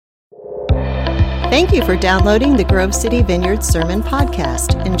Thank you for downloading the Grove City Vineyard Sermon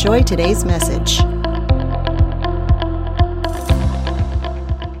Podcast. Enjoy today's message. Go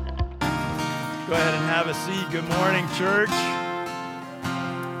ahead and have a seat. Good morning, church.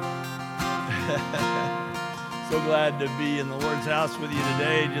 So glad to be in the Lord's house with you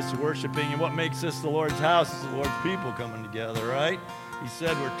today, just worshiping. And what makes this the Lord's house is the Lord's people coming together, right? He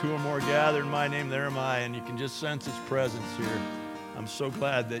said, where two or more gather in my name, there am I. And you can just sense His presence here. I'm so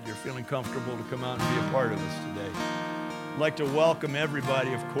glad that you're feeling comfortable to come out and be a part of us today. I'd like to welcome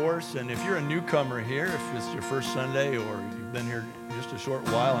everybody, of course. And if you're a newcomer here, if it's your first Sunday or you've been here just a short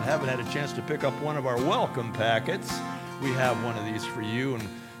while and haven't had a chance to pick up one of our welcome packets, we have one of these for you. And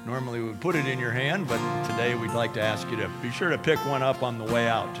normally we would put it in your hand, but today we'd like to ask you to be sure to pick one up on the way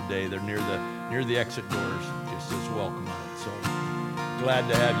out today. They're near the exit doors. It just says welcome on it. So glad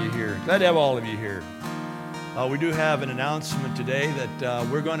to have you here. Glad to have all of you here. We do have an announcement today that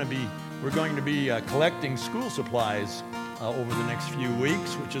we're going to be collecting school supplies over the next few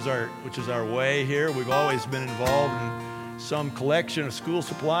weeks, which is our way here. We've always been involved in some collection of school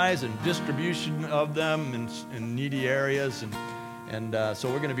supplies and distribution of them in needy areas, and so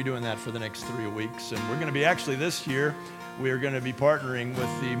we're going to be doing that for the next 3 weeks. And we're going to be this year. We are going to be partnering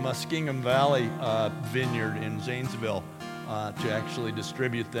with the Muskingum Valley Vineyard in Zanesville to actually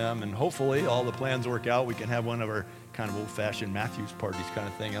distribute them, and hopefully all the plans work out. We can have one of our kind of old-fashioned Matthews parties kind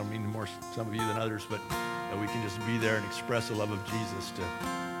of thing. I don't mean more some of you than others, but that we can just be there and express the love of Jesus to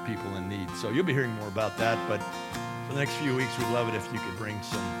people in need. So you'll be hearing more about that, but for the next few weeks, we'd love it if you could bring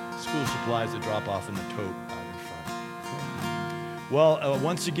some school supplies to drop off in the tote out in front. Well,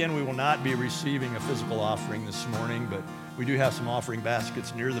 once again, we will not be receiving a physical offering this morning, but we do have some offering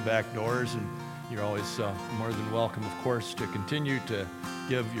baskets near the back doors, and you're always more than welcome, of course, to continue to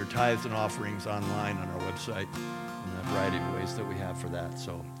give your tithes and offerings online on our website and a variety of ways that we have for that.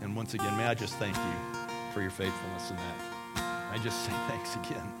 So, and once again, may I just thank you for your faithfulness in that. I just say thanks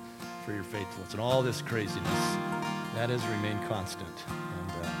again for your faithfulness and all this craziness that has remained constant,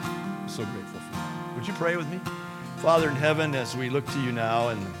 and I'm so grateful for that. Would you pray with me? Father in heaven, as we look to you now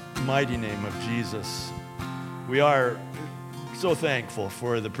in the mighty name of Jesus, we are so thankful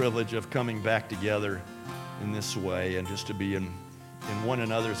for the privilege of coming back together in this way and just to be in one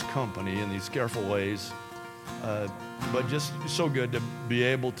another's company in these careful ways. But just so good to be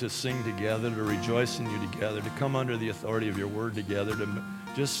able to sing together, to rejoice in you together, to come under the authority of your word together, to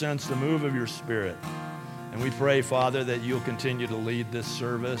just sense the move of your Spirit. And we pray, Father, that you'll continue to lead this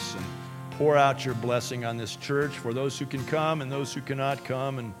service and pour out your blessing on this church for those who can come and those who cannot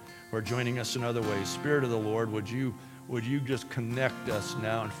come and who are joining us in other ways. Spirit of the Lord, would you just connect us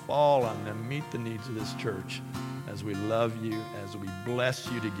now and fall on them, meet the needs of this church as we love you, as we bless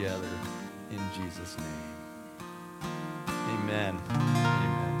you together in Jesus' name. Amen.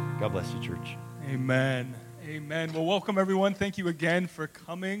 Amen. God bless you, church. Amen. Amen. Well, welcome, everyone. Thank you again for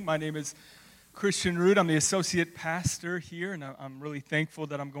coming. My name is Christian Root. I'm the associate pastor here, and I'm really thankful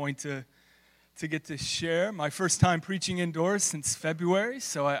that I'm going to get to share my first time preaching indoors since February.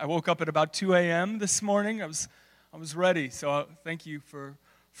 So I woke up at about 2 a.m. this morning. I was ready, so thank you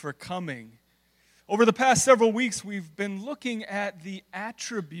for coming. Over the past several weeks, we've been looking at the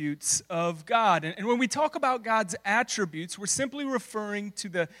attributes of God. And when we talk about God's attributes, we're simply referring to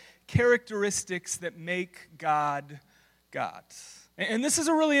the characteristics that make God God. And this is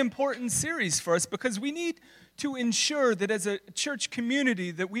a really important series for us because we need to ensure that as a church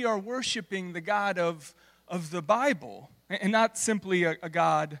community that we are worshiping the God of the Bible and not simply a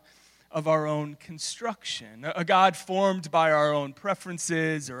God of our own construction, a God formed by our own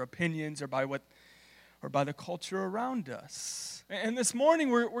preferences or opinions or by the culture around us. And this morning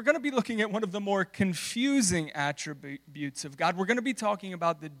we're going to be looking at one of the more confusing attributes of God. We're going to be talking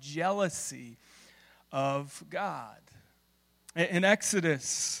about the jealousy of God. In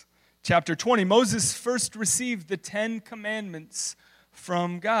Exodus chapter 20, Moses first received the 10 Commandments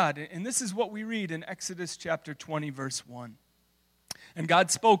from God. And this is what we read in Exodus chapter 20, verse 1. And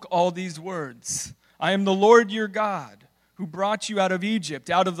God spoke all these words. I am the Lord your God, who brought you out of Egypt,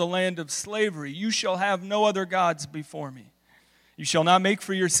 out of the land of slavery. You shall have no other gods before me. You shall not make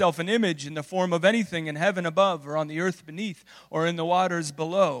for yourself an image in the form of anything in heaven above, or on the earth beneath, or in the waters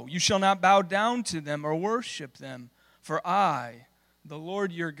below. You shall not bow down to them or worship them, for I, the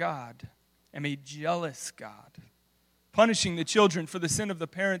Lord your God, am a jealous God, punishing the children for the sin of the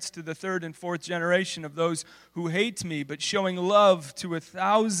parents to the third and fourth generation of those who hate me, but showing love to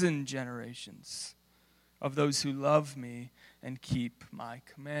 1,000 generations of those who love me and keep my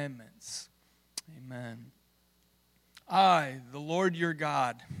commandments. Amen. I, the Lord your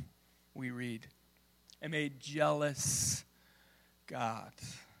God, we read, am a jealous God.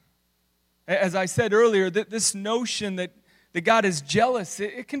 As I said earlier, this notion that God is jealous,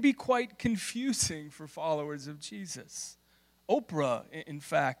 it can be quite confusing for followers of Jesus. Oprah, in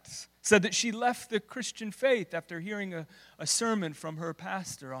fact, said that she left the Christian faith after hearing a sermon from her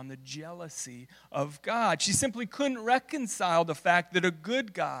pastor on the jealousy of God. She simply couldn't reconcile the fact that a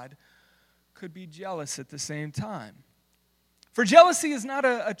good God could be jealous at the same time. For jealousy is not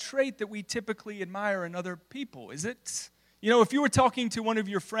a trait that we typically admire in other people, is it? You know, if you were talking to one of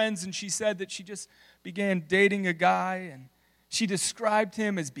your friends and she said that she just began dating a guy and she described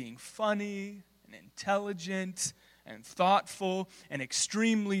him as being funny and intelligent and thoughtful and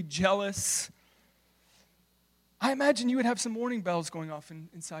extremely jealous, I imagine you would have some warning bells going off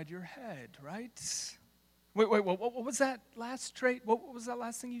inside your head, right? Wait, what was that last trait? What was that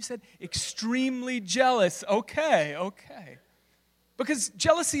last thing you said? Extremely jealous. Okay. Because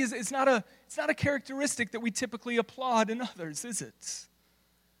jealousy is not a characteristic that we typically applaud in others, is it?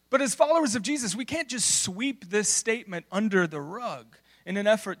 But as followers of Jesus, we can't just sweep this statement under the rug in an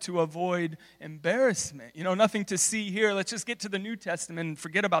effort to avoid embarrassment. You know, nothing to see here. Let's just get to the New Testament and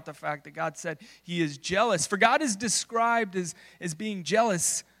forget about the fact that God said he is jealous. For God is described as being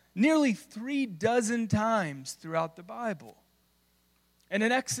jealous nearly 36 times throughout the Bible. And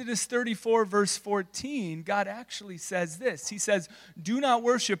in Exodus 34, verse 14, God actually says this. He says, "Do not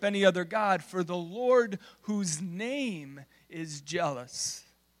worship any other God, for the Lord whose name is jealous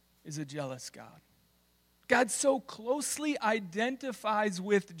is a jealous God." God so closely identifies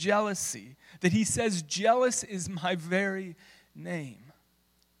with jealousy that he says, "Jealous is my very name."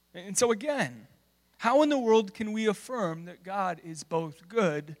 And so again, how in the world can we affirm that God is both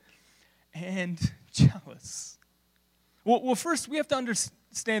good and jealous? Well, first we have to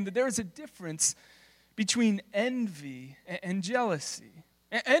understand that there is a difference between envy and jealousy.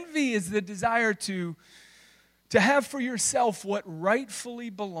 Envy is the desire to have for yourself what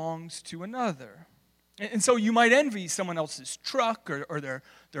rightfully belongs to another. And so you might envy someone else's truck or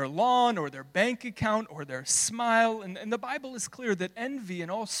their lawn or their bank account or their smile. And the Bible is clear that envy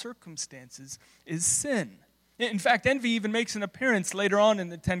in all circumstances is sin. In fact, envy even makes an appearance later on in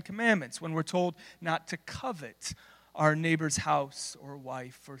the Ten Commandments when we're told not to covet our neighbor's house or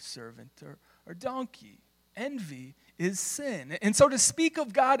wife or servant or donkey. Envy is sin. And so to speak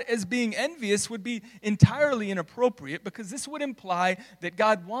of God as being envious would be entirely inappropriate because this would imply that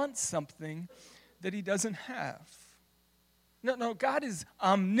God wants something that he doesn't have. No, God is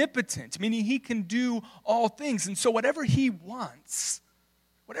omnipotent, meaning he can do all things. And so whatever he wants,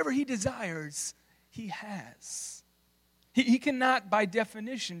 whatever he desires, he has. He cannot, by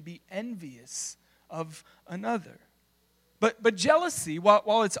definition, be envious of another. But jealousy,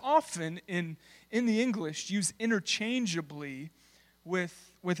 while it's often in the English used interchangeably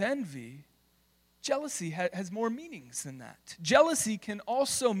with envy, jealousy has more meanings than that. Jealousy can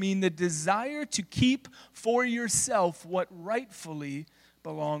also mean the desire to keep for yourself what rightfully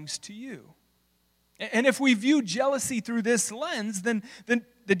belongs to you. And if we view jealousy through this lens, then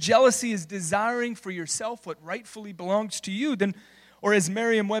the jealousy is desiring for yourself what rightfully belongs to you, or as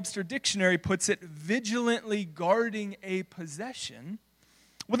Merriam-Webster Dictionary puts it, vigilantly guarding a possession,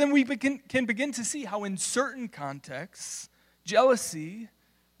 well, then we can begin to see how in certain contexts, jealousy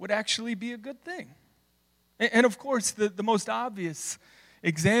would actually be a good thing. And of course, the most obvious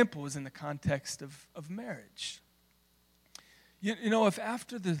example is in the context of marriage. You know, if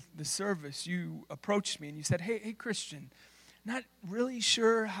after the service you approached me and you said, hey Christian, not really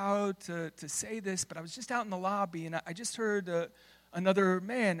sure how to say this, but I was just out in the lobby and I just heard another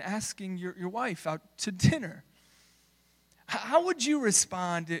man asking your wife out to dinner. How would you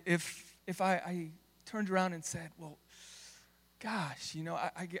respond if I turned around and said, well, gosh, you know,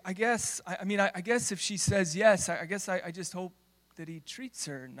 I guess if she says yes, I guess I just hope that he treats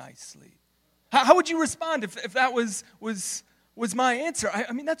her nicely. How would you respond if that was my answer?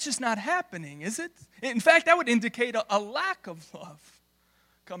 I mean, that's just not happening, is it? In fact, that would indicate a lack of love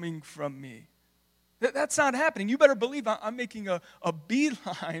coming from me. That's not happening. You better believe I'm making a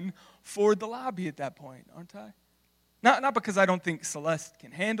beeline for the lobby at that point, aren't I? Not because I don't think Celeste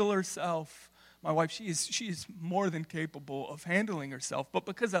can handle herself. My wife, she is more than capable of handling herself, but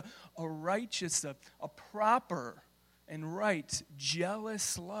because a righteous, a proper and right,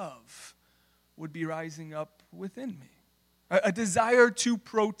 jealous love would be rising up within me. A desire to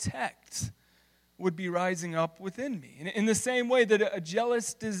protect would be rising up within me. In the same way that a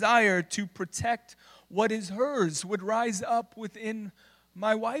jealous desire to protect what is hers would rise up within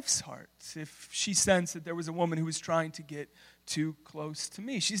my wife's heart if she sensed that there was a woman who was trying to get too close to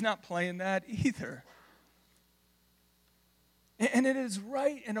me. She's not playing that either. And it is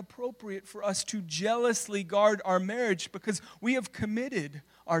right and appropriate for us to jealously guard our marriage because we have committed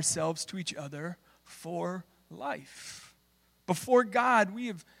ourselves to each other for life. Before God, we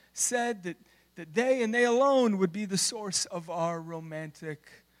have said that they and they alone would be the source of our romantic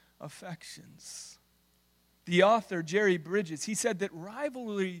affections. The author, Jerry Bridges, he said that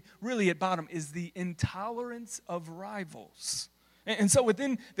rivalry really at bottom is the intolerance of rivals. And so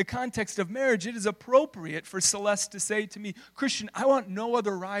within the context of marriage, it is appropriate for Celeste to say to me, Christian, I want no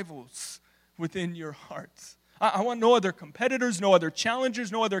other rivals within your heart. I want no other competitors, no other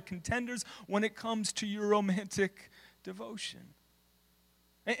challengers, no other contenders when it comes to your romantic devotion.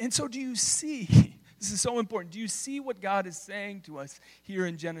 And so do you see, this is so important, do you see what God is saying to us here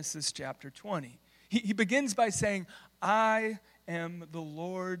in Genesis chapter 20? He begins by saying, I am the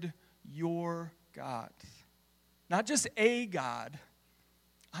Lord your God. Not just a God,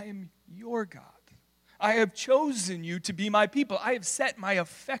 I am your God. I have chosen you to be my people. I have set my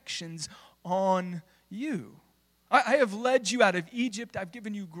affections on you. I have led you out of Egypt. I've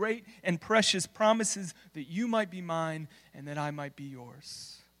given you great and precious promises that you might be mine and that I might be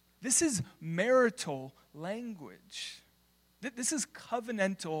yours. This is marital language. This is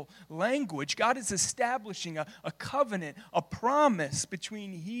covenantal language. God is establishing a covenant, a promise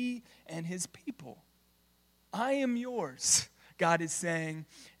between he and his people. I am yours, God is saying,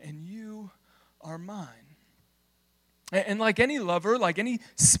 and you are mine. And like any lover, like any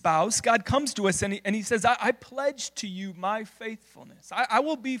spouse, God comes to us and he says, I pledge to you my faithfulness. I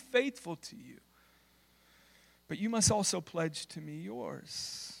will be faithful to you. But you must also pledge to me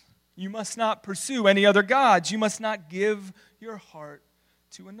yours. You must not pursue any other gods. You must not give your heart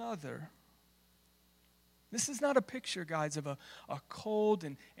to another. This is not a picture, guys, of a cold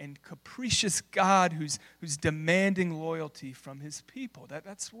and capricious God who's demanding loyalty from his people.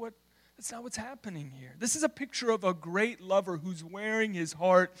 That's not what's happening here. This is a picture of a great lover who's wearing his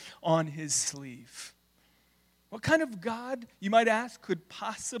heart on his sleeve. What kind of God, you might ask, could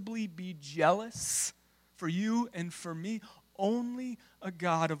possibly be jealous for you and for me? Only a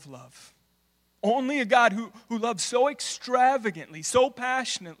God of love. Only a God who loves so extravagantly, so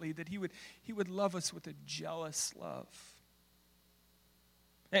passionately that he would love us with a jealous love.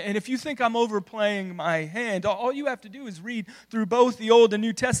 And if you think I'm overplaying my hand, all you have to do is read through both the Old and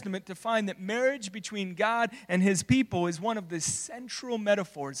New Testament to find that marriage between God and his people is one of the central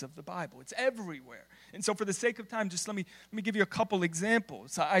metaphors of the Bible. It's everywhere. And so for the sake of time, just let me give you a couple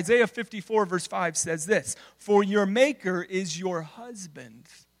examples. Isaiah 54 verse 5 says this, "For your maker is your husband.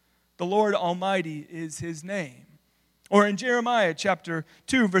 The Lord Almighty is his name." Or in Jeremiah chapter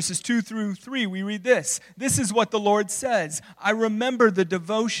 2, verses 2 through 3, we read this. "This is what the Lord says. I remember the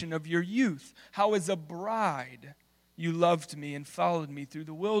devotion of your youth, how as a bride you loved me and followed me through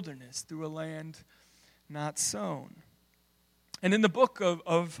the wilderness, through a land not sown." And in the book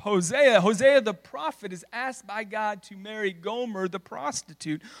of Hosea the prophet is asked by God to marry Gomer the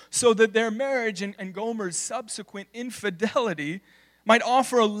prostitute so that their marriage and Gomer's subsequent infidelity might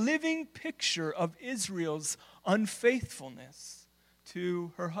offer a living picture of Israel's unfaithfulness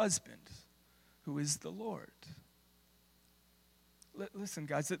to her husband, who is the Lord. Listen,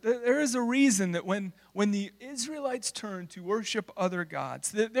 guys, there is a reason that when the Israelites turned to worship other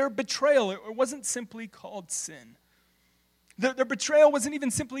gods, their betrayal, it wasn't simply called sin. Their betrayal wasn't even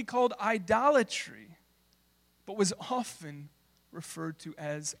simply called idolatry, but was often referred to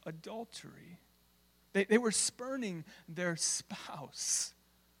as adultery. They were spurning their spouse,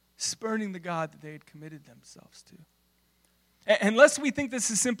 spurning the God that they had committed themselves to. Unless we think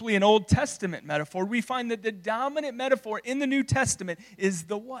this is simply an Old Testament metaphor, we find that the dominant metaphor in the New Testament is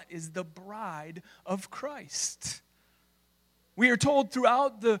the what? Is the bride of Christ. We are told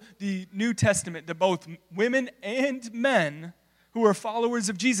throughout the New Testament that both women and men who are followers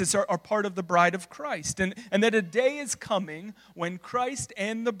of Jesus are part of the bride of Christ. And that a day is coming when Christ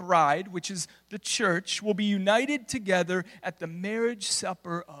and the bride, which is the church, will be united together at the marriage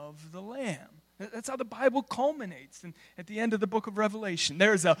supper of the Lamb. That's how the Bible culminates at the end of the book of Revelation.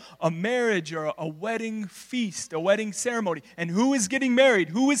 There's a marriage or a wedding feast, a wedding ceremony. And who is getting married?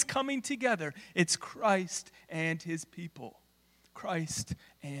 Who is coming together? It's Christ and his people. Christ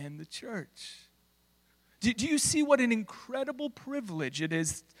and the church. Do you see what an incredible privilege it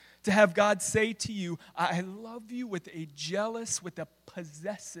is to have God say to you, I love you with a jealous, with a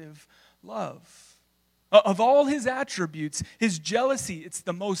possessive love? Of all his attributes, his jealousy, it's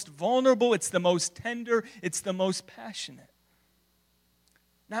the most vulnerable, it's the most tender, it's the most passionate.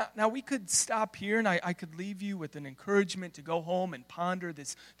 Now we could stop here and I could leave you with an encouragement to go home and ponder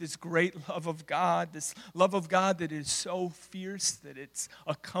this great love of God, this love of God that is so fierce that it's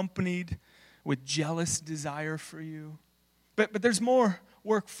accompanied with jealous desire for you. But there's more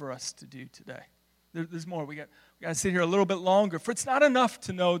work for us to do today. There's more. We got to sit here a little bit longer. For it's not enough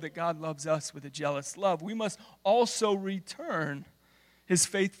to know that God loves us with a jealous love. We must also return his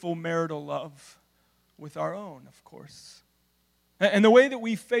faithful marital love with our own, of course. And the way that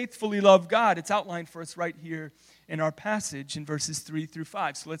we faithfully love God, it's outlined for us right here in our passage in verses 3 through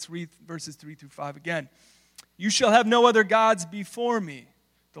 5. So let's read verses 3 through 5 again. You shall have no other gods before me,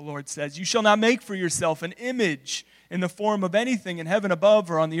 the Lord says. You shall not make for yourself an image in the form of anything in heaven above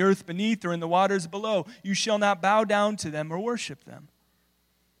or on the earth beneath or in the waters below. You shall not bow down to them or worship them.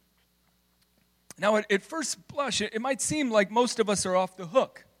 Now, at first blush, it might seem like most of us are off the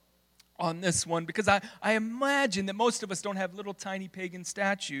hook on this one, because I imagine that most of us don't have little tiny pagan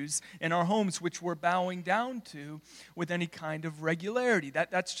statues in our homes which we're bowing down to with any kind of regularity.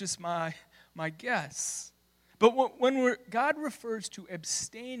 That's just my guess. But when God refers to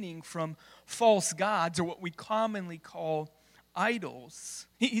abstaining from false gods, or what we commonly call idols,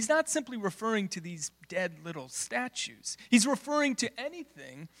 he's not simply referring to these dead little statues. He's referring to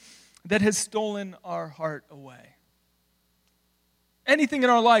anything that has stolen our heart away. Anything in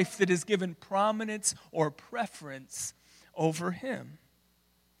our life that has given prominence or preference over him.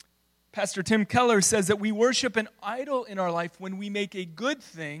 Pastor Tim Keller says that we worship an idol in our life when we make a good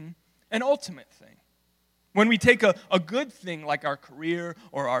thing an ultimate thing. When we take a good thing like our career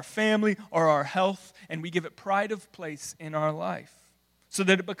or our family or our health and we give it pride of place in our life so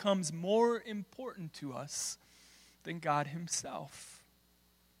that it becomes more important to us than God himself.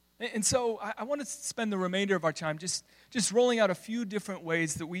 And so I want to spend the remainder of our time just rolling out a few different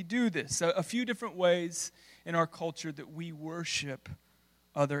ways that we do this, a few different ways in our culture that we worship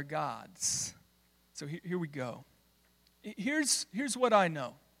other gods. So here we go. Here's what I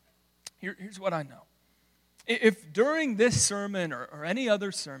know. Here's what I know. If during this sermon or any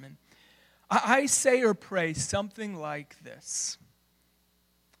other sermon, I say or pray something like this: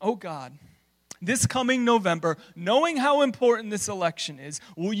 oh God, this coming November, knowing how important this election is,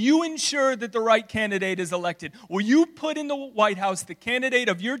 will you ensure that the right candidate is elected? Will you put in the White House the candidate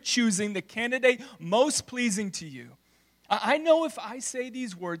of your choosing, the candidate most pleasing to you? I know if I say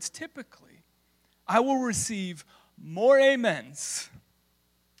these words, typically, I will receive more amens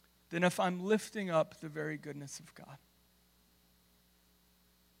than if I'm lifting up the very goodness of God.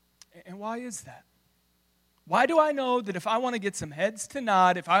 And why is that? Why do I know that if I want to get some heads to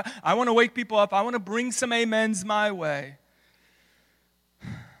nod, if I want to wake people up, I want to bring some amens my way,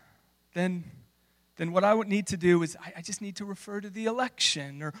 then what I would need to do is I just need to refer to the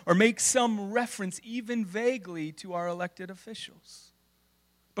election or make some reference, even vaguely, to our elected officials.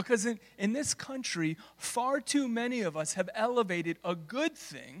 Because in this country, far too many of us have elevated a good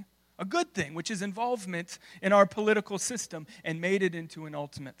thing, which is involvement in our political system, and made it into an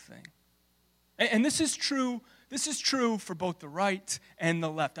ultimate thing. And this is true for both the right and the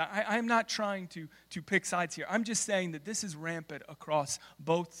left. I'm not trying to pick sides here. I'm just saying that this is rampant across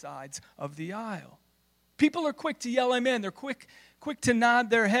both sides of the aisle. People are quick to yell amen. They're quick to nod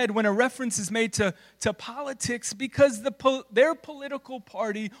their head when a reference is made to politics, because their political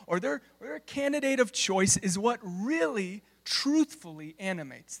party or their candidate of choice is what really truthfully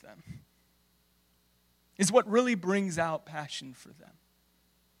animates them, is what really brings out passion for them.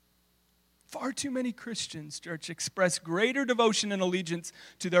 Far too many Christians, church, express greater devotion and allegiance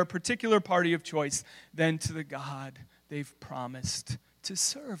to their particular party of choice than to the God they've promised to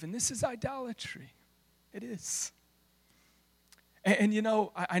serve. And this is idolatry. It is. And you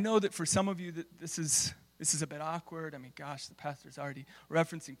know, I know that for some of you that this is a bit awkward. I mean, gosh, the pastor's already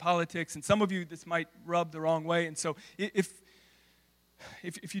referencing politics, and some of you this might rub the wrong way. And so if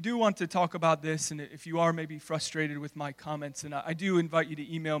you do want to talk about this, and if you are maybe frustrated with my comments, and I do invite you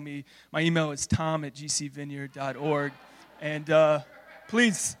to email me. My email is tom@gcvineyard.org. And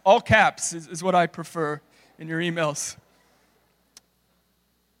please, all caps is what I prefer in your emails.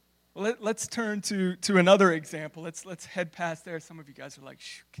 Well, let's turn to another example. Let's head past there. Some of you guys are like,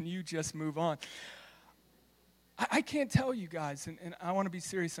 can you just move on? I can't tell you guys, and I want to be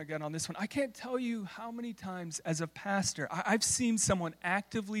serious again on this one. I can't tell you how many times as a pastor I've seen someone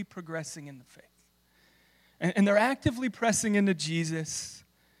actively progressing in the faith. And they're actively pressing into Jesus,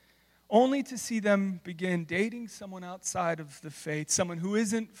 only to see them begin dating someone outside of the faith, someone who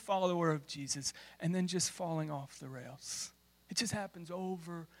isn't a follower of Jesus, and then just falling off the rails. It just happens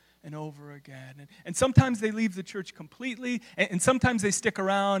over and over again. And sometimes they leave the church completely, and sometimes they stick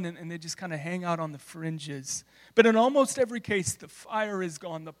around and they just kind of hang out on the fringes. But in almost every case, the fire is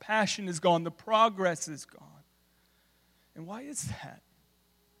gone, the passion is gone, the progress is gone. And why is that?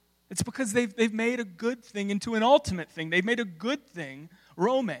 It's because they've made a good thing into an ultimate thing. They've made a good thing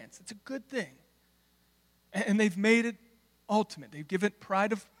romance. It's a good thing. And they've made it ultimate. They've given it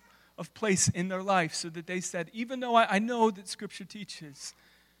pride of of place in their life so that they said, even though I know that Scripture teaches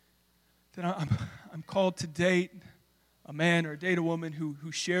that I'm called to date a man or date a woman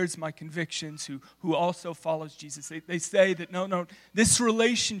who shares my convictions, who also follows Jesus. They say that, no, this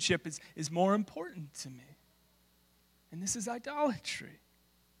relationship is more important to me. And this is idolatry.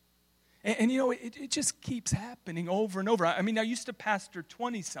 And it just keeps happening over and over. I mean, I used to pastor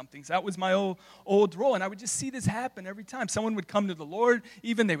 20-somethings. That was my old role. And I would just see this happen every time. Someone would come to the Lord,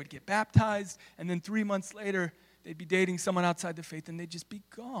 even they would get baptized, and then 3 months later, they'd be dating someone outside the faith, and they'd just be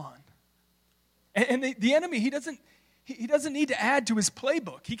gone. And the enemy, he doesn't need to add to his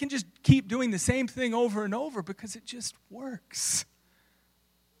playbook. He can just keep doing the same thing over and over because it just works.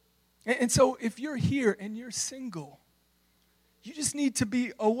 And so if you're here and you're single, you just need to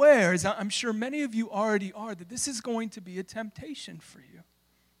be aware, as I'm sure many of you already are, that this is going to be a temptation for you.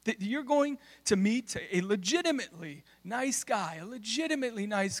 That you're going to meet a legitimately nice guy, a legitimately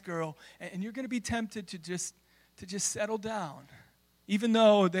nice girl, and you're going to be tempted to just settle down, even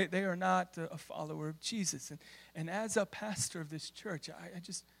though they are not a follower of Jesus. And as a pastor of this church, I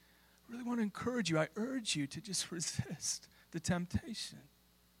just really want to encourage you. I urge you to just resist the temptation.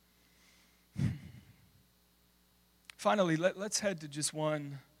 Finally, let's head to just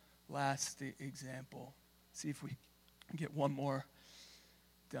one last example. See if we can get one more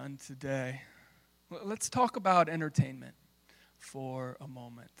done today. Let's talk about entertainment for a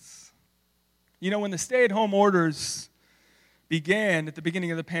moment. When the stay-at-home orders began at the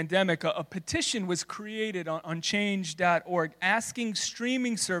beginning of the pandemic, a petition was created on change.org asking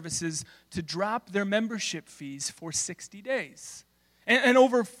streaming services to drop their membership fees for 60 days. And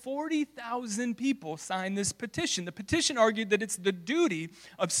over 40,000 people signed this petition. The petition argued that it's the duty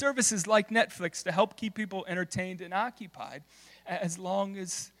of services like Netflix to help keep people entertained and occupied as long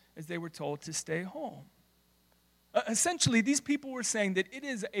as they were told to stay home. Essentially, these people were saying that it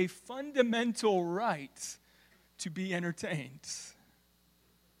is a fundamental right to be entertained.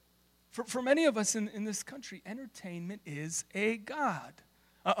 For many of us in this country, entertainment is a god.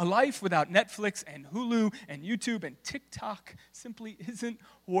 A life without Netflix and Hulu and YouTube and TikTok simply isn't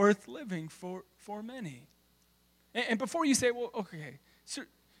worth living for many. And before you say, well, okay, sir,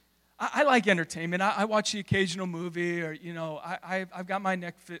 I like entertainment. I watch the occasional movie, or, I've got my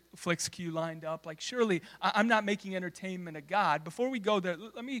Netflix queue lined up. Like, surely I'm not making entertainment a god. Before we go there,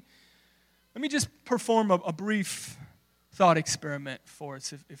 let me just perform a brief thought experiment for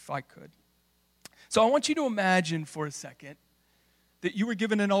us, if I could. So I want you to imagine for a second that you were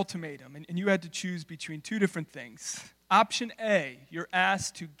given an ultimatum, and you had to choose between two different things. Option A, you're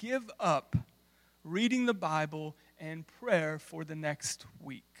asked to give up reading the Bible and prayer for the next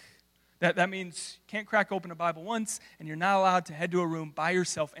week. That means you can't crack open a Bible once, and you're not allowed to head to a room by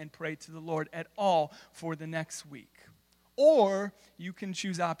yourself and pray to the Lord at all for the next week. Or you can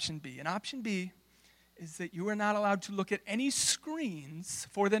choose option B. And option B is that you are not allowed to look at any screens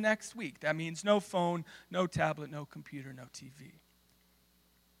for the next week. That means no phone, no tablet, no computer, no TV.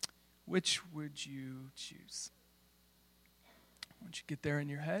 Which would you choose? Once you get there in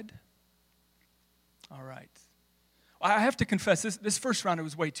your head? All right. Well, I have to confess, this first round, it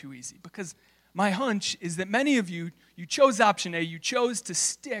was way too easy, because my hunch is that many of you chose option A. You chose to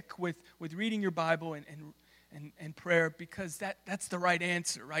stick with reading your Bible and prayer because that's the right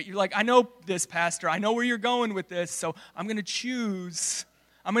answer, right? You're like, I know this, Pastor. I know where you're going with this, so I'm going to choose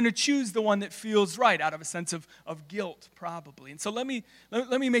the one that feels right out of a sense of guilt, probably. And so let me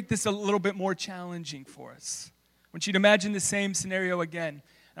make this a little bit more challenging for us. I want you to imagine the same scenario again.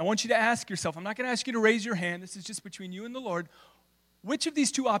 I want you to ask yourself, I'm not going to ask you to raise your hand. This is just between you and the Lord. Which of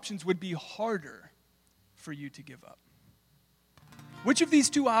these two options would be harder for you to give up? Which of these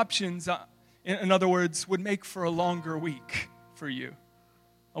two options, in other words, would make for a longer week for you?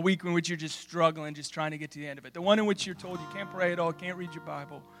 A week in which you're just struggling, just trying to get to the end of it. The one in which you're told you can't pray at all, can't read your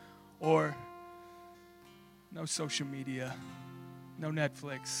Bible, or no social media, no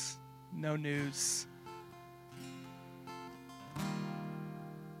Netflix, no news,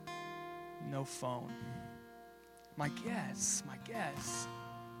 no phone. My guess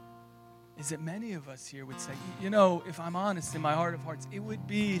is that many of us here would say, if I'm honest in my heart of hearts, it would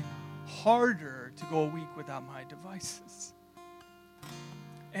be harder to go a week without my devices.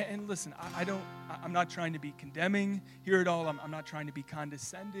 And listen, I'm not trying to be condemning here at all. I'm not trying to be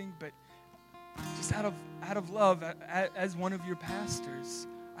condescending, but just out of love, as one of your pastors,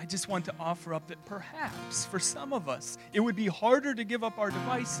 I just want to offer up that perhaps for some of us, it would be harder to give up our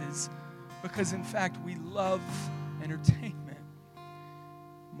devices because, in fact, we love entertainment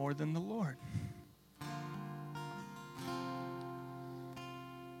more than the Lord.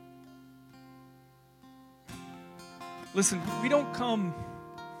 Listen, we don't come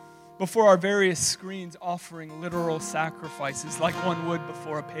before our various screens offering literal sacrifices like one would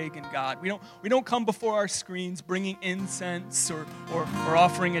before a pagan god. We don't come before our screens bringing incense or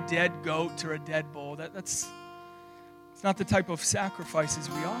offering a dead goat or a dead bull. It's not the type of sacrifices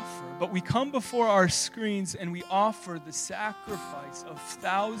we offer. But we come before our screens and we offer the sacrifice of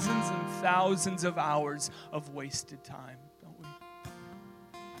thousands and thousands of hours of wasted time, don't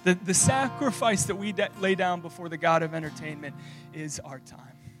we? The sacrifice that we lay down before the God of entertainment is our time.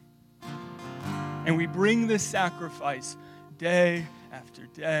 And we bring this sacrifice day after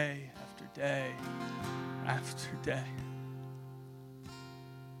day after day after day.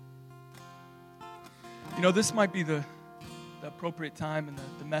 You know, this might be the appropriate time and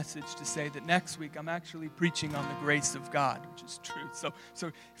the message to say that next week I'm actually preaching on the grace of God, which is true. So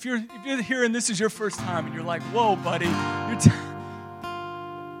if you're here and this is your first time and you're like, whoa, buddy,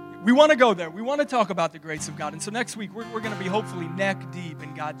 we want to go there. We want to talk about the grace of God. And so next week, we're going to be hopefully neck deep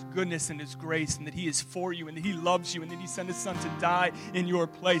in God's goodness and His grace, and that He is for you, and that He loves you, and that He sent His Son to die in your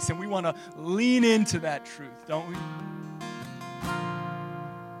place. And we want to lean into that truth, don't we?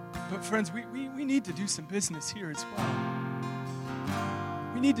 But friends, we need to do some business here as well.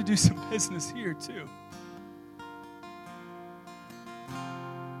 We need to do some business here too.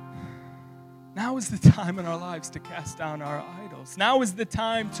 Now is the time in our lives to cast down our idols. Now is the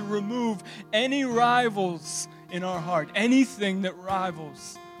time to remove any rivals in our heart, anything that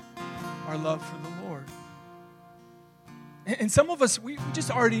rivals our love for the Lord. And some of us, we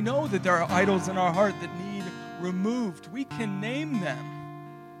just already know that there are idols in our heart that need removed. We can name them.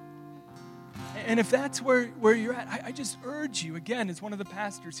 And if that's where you're at, I just urge you, again, as one of the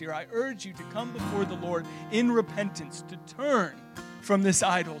pastors here, I urge you to come before the Lord in repentance, to turn from this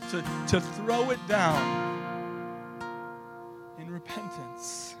idol, to throw it down in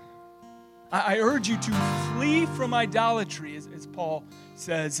repentance. I urge you to flee from idolatry, as Paul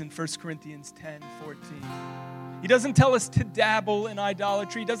says in 1 Corinthians 10:14. He doesn't tell us to dabble in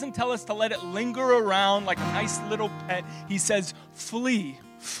idolatry. He doesn't tell us to let it linger around like a nice little pet. He says, flee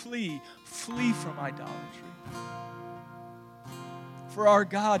from idolatry. For our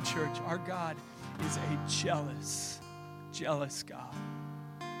God, church, our God is a jealous God.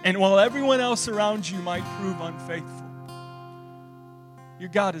 And while everyone else around you might prove unfaithful, your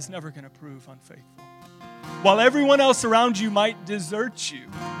God is never going to prove unfaithful. While everyone else around you might desert you,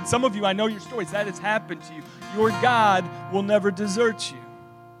 and some of you, I know your stories, that has happened to you, your God will never desert you.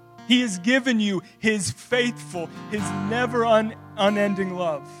 He has given you His faithful, His never unending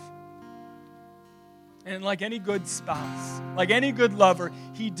love. And like any good spouse, like any good lover,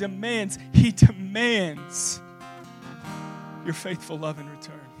 He demands your faithful love in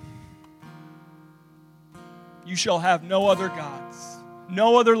return. You shall have no other gods,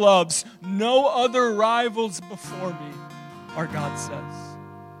 no other loves, no other rivals before me, our God says.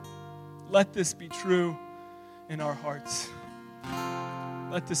 Let this be true in our hearts.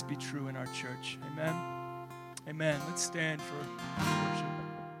 Let this be true in our church. Amen. Amen. Let's stand for